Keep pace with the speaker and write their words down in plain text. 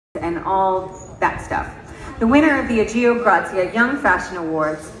and all that stuff. The winner of the Grazia Young Fashion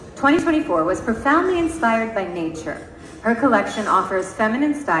Awards 2024 was profoundly inspired by nature. Her collection offers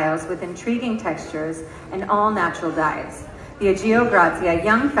feminine styles with intriguing textures and all-natural dyes. The Grazia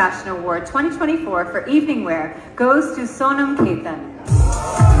Young Fashion Award 2024 for evening wear goes to Sonam Khetan.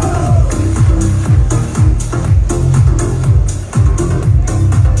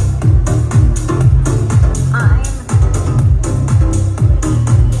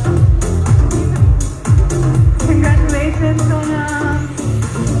 Congratulations, Sonam.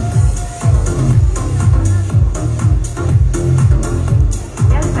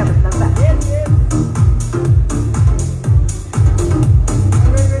 Yes, I would love that.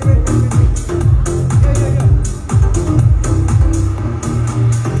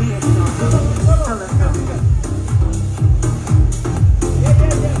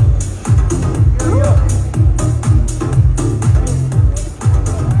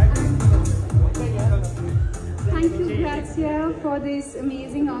 Thank you, Grazia, for this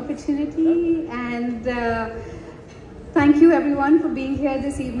amazing opportunity, and thank you everyone for being here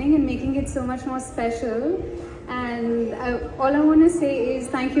this evening and making it so much more special. And all I want to say is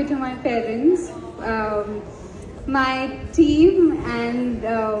thank you to my parents, my team, and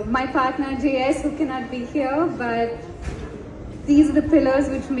my partner JS, who cannot be here, but these are the pillars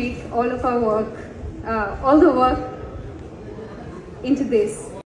which make all of our work, all the work into this.